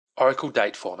Oracle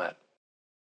date format.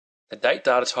 The date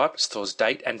data type stores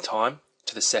date and time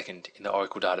to the second in the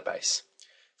Oracle database.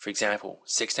 For example,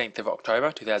 16th of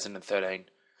October 2013,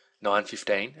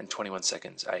 9:15 and 21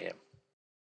 seconds AM.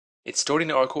 It's stored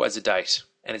in Oracle as a date,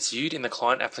 and it's viewed in the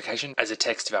client application as a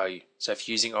text value, so if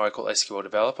using Oracle SQL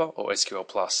Developer or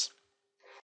SQL+.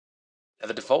 Now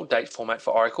the default date format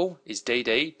for Oracle is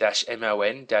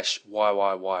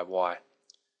DD-MON-YYYY.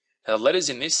 Now the letters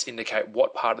in this indicate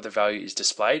what part of the value is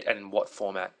displayed and in what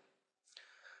format.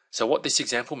 So what this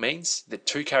example means, that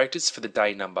 2 characters for the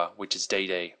day number, which is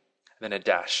DD, and then a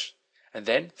dash, and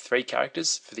then 3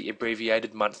 characters for the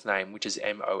abbreviated month name, which is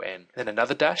MON, then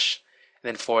another dash, and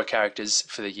then 4 characters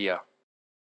for the year.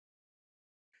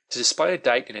 To display a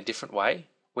date in a different way,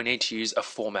 we need to use a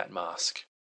format mask.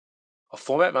 A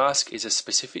format mask is a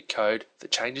specific code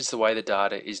that changes the way the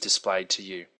data is displayed to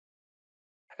you.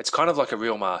 It's kind of like a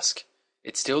real mask.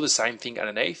 It's still the same thing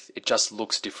underneath, it just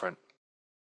looks different.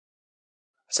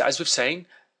 So as we've seen,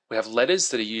 we have letters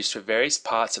that are used for various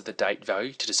parts of the date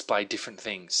value to display different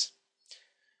things.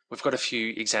 We've got a few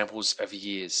examples of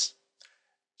years.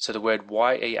 So the word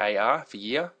YEAR for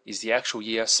year is the actual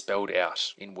year spelled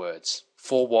out in words.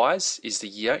 4 Ys is the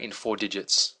year in 4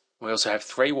 digits. We also have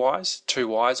 3 Ys,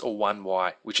 2 Ys or 1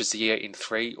 Y, which is the year in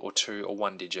 3 or 2 or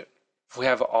 1 digit. We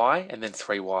have I and then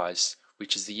 3 Ys,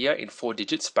 which is the year in 4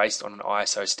 digits based on an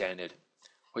ISO standard.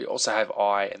 We also have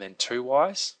I and then 2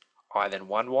 Ys, I then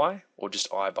 1 Y, or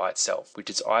just I by itself, which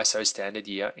is ISO standard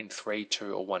year in 3,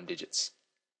 2 or 1 digits.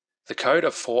 The code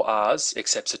of 4 Rs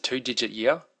accepts a 2-digit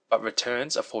year, but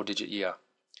returns a 4-digit year.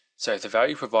 So if the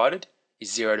value provided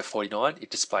is 0 to 49,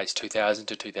 it displays 2000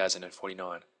 to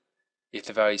 2049. If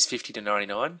the value is 50 to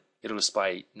 99, it'll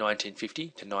display 1950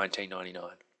 to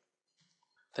 1999.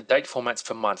 The date formats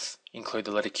for month include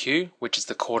the letter Q, which is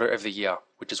the quarter of the year,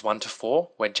 which is 1 to 4,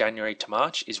 where January to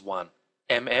March is 1.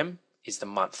 MM is the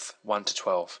month, 1 to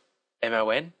 12.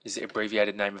 MON is the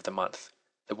abbreviated name of the month.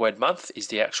 The word month is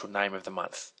the actual name of the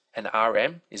month. And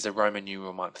RM is the Roman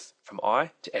numeral month, from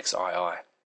I to XII.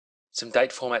 Some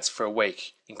date formats for a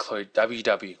week include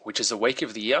WW, which is the week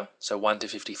of the year, so 1 to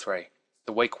 53.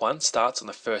 The week 1 starts on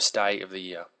the first day of the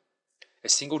year. A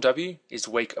single W is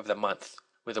week of the month,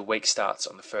 where the week starts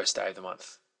on the first day of the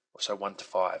month, so 1 to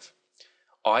 5.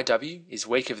 IW is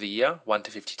week of the year, 1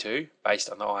 to 52, based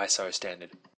on the ISO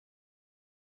standard.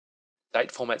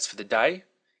 Date formats for the day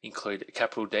include a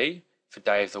capital D for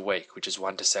day of the week, which is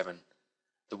 1 to 7.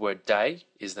 The word day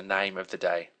is the name of the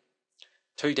day.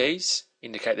 2 Ds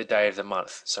indicate the day of the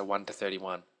month, so 1 to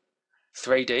 31.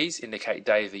 3 Ds indicate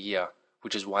day of the year,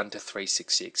 which is 1 to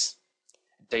 366.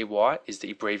 DY is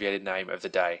the abbreviated name of the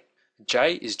day.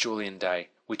 J is Julian day,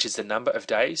 which is the number of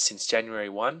days since January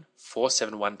 1,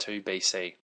 4712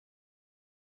 BC.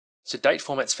 So date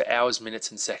formats for hours, minutes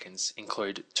and seconds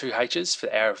include 2 H's for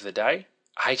the hour of the day,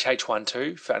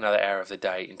 HH12 for another hour of the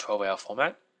day in 12-hour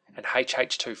format, and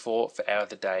HH24 for hour of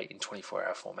the day in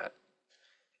 24-hour format.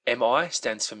 MI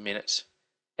stands for minute,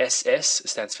 SS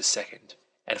stands for second,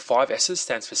 and 5 S's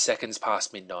stands for seconds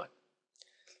past midnight.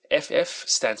 FF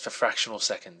stands for fractional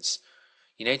seconds.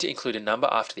 You need to include a number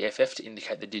after the FF to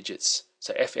indicate the digits,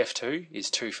 so FF2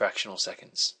 is 2 fractional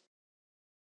seconds.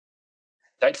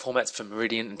 Date formats for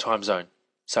meridian and time zone.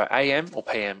 So AM or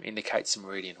PM indicates the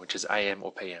meridian, which is AM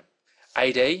or PM.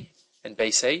 AD and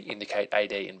BC indicate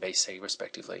AD and BC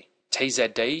respectively.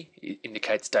 TZD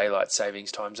indicates daylight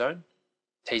savings time zone.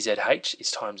 TZH is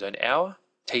time zone hour.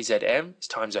 TZM is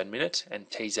time zone minute, and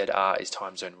TZR is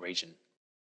time zone region.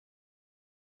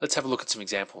 Let's have a look at some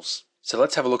examples. So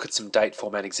let's have a look at some date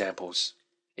format examples.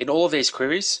 In all of these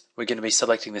queries, we're going to be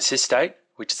selecting the sysdate,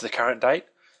 which is the current date,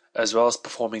 as well as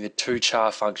performing the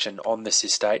toChar function on the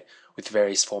sysdate with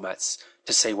various formats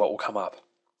to see what will come up.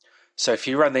 So if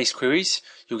you run these queries,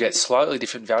 you'll get slightly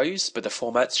different values, but the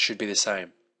formats should be the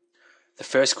same. The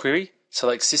first query,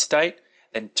 select sysdate,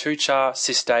 then toChar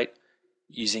sysdate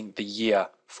using the year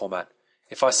format.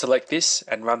 If I select this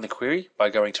and run the query by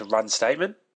going to run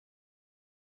statement,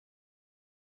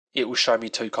 it will show me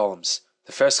 2 columns.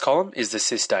 The first column is the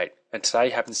sysdate, and today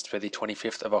happens to be the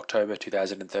 25th of October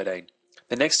 2013.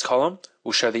 The next column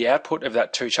will show the output of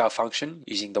that toChar function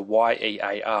using the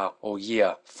YEAR or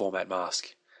year format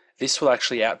mask. This will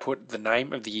actually output the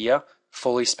name of the year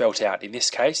fully spelt out. In this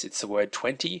case, it's the word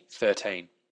 2013.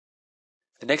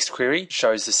 The next query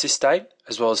shows the sysdate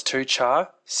as well as toChar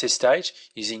sysdate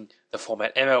using the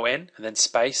format MON and then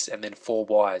space and then 4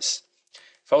 Ys.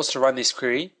 If I was to run this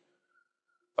query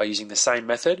by using the same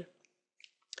method,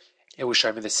 it will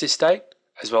show me the sysdate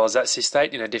as well as that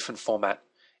sysdate in a different format.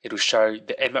 It will show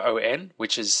the MON,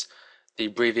 which is the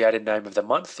abbreviated name of the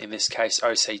month, in this case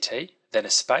OCT, then a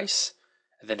space,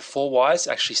 And then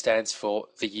 4Ys actually stands for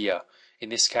the year, in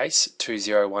this case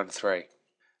 2013.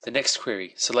 The next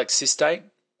query, select sysdate,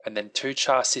 and then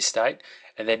toChar sysdate,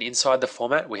 and then inside the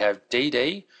format we have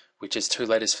DD, which is 2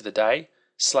 letters for the day,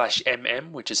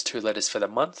 /MM, which is 2 letters for the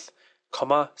month,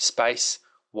 comma, space,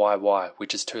 YY,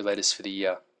 which is 2 letters for the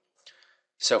year.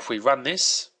 So if we run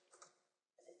this,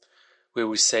 we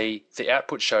will see the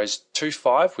output shows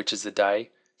 25, which is the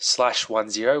day,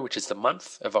 /10, which is the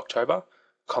month of October,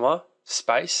 comma,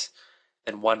 space,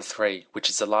 and 13, which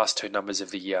is the last 2 numbers of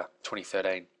the year,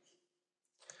 2013.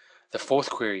 The fourth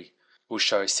query will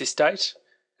show sysdate,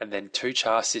 and then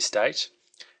toChar sysdate,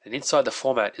 and inside the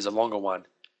format is a longer one,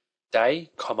 day,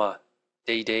 comma,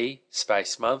 DD,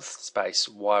 space, month, space,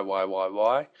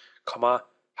 YYYY, comma,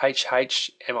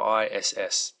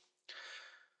 HHMISS.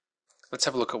 Let's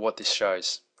have a look at what this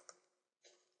shows.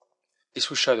 This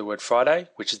will show the word Friday,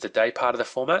 which is the day part of the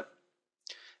format,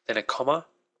 then a comma,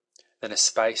 then a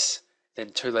space,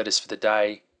 then 2 letters for the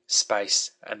day,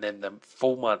 space, and then the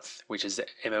full month, which is the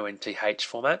MONTH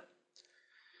format,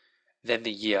 then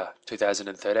the year,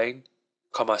 2013,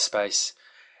 comma, space,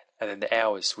 and then the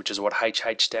hours, which is what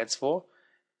HH stands for,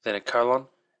 then a colon,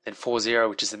 then 40,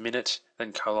 which is the minute,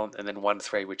 then colon, and then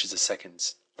 13, which is the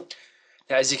seconds.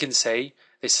 Now, as you can see,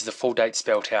 this is the full date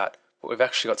spelt out, but we've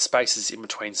actually got spaces in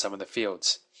between some of the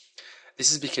fields.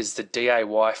 This is because the DAY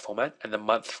format and the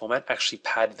month format actually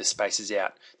pad the spaces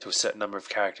out to a certain number of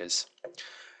characters.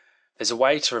 There's a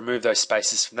way to remove those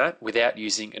spaces from that without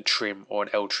using a trim or an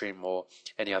ltrim or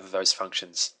any other of those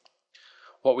functions.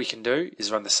 What we can do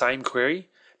is run the same query,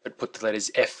 but put the letters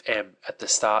FM at the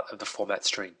start of the format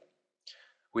string.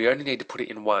 We only need to put it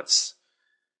in once.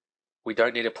 We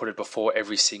don't need to put it before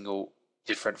every single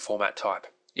different format type.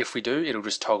 If we do, it'll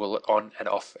just toggle it on and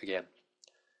off again.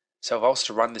 So if I was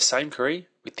to run the same query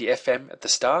with the FM at the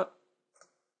start,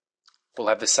 we'll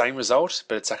have the same result,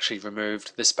 but it's actually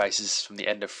removed the spaces from the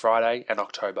end of Friday and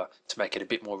October to make it a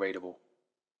bit more readable.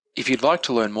 If you'd like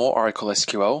to learn more Oracle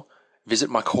SQL, visit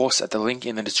my course at the link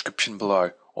in the description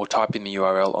below, or type in the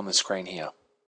URL on the screen here.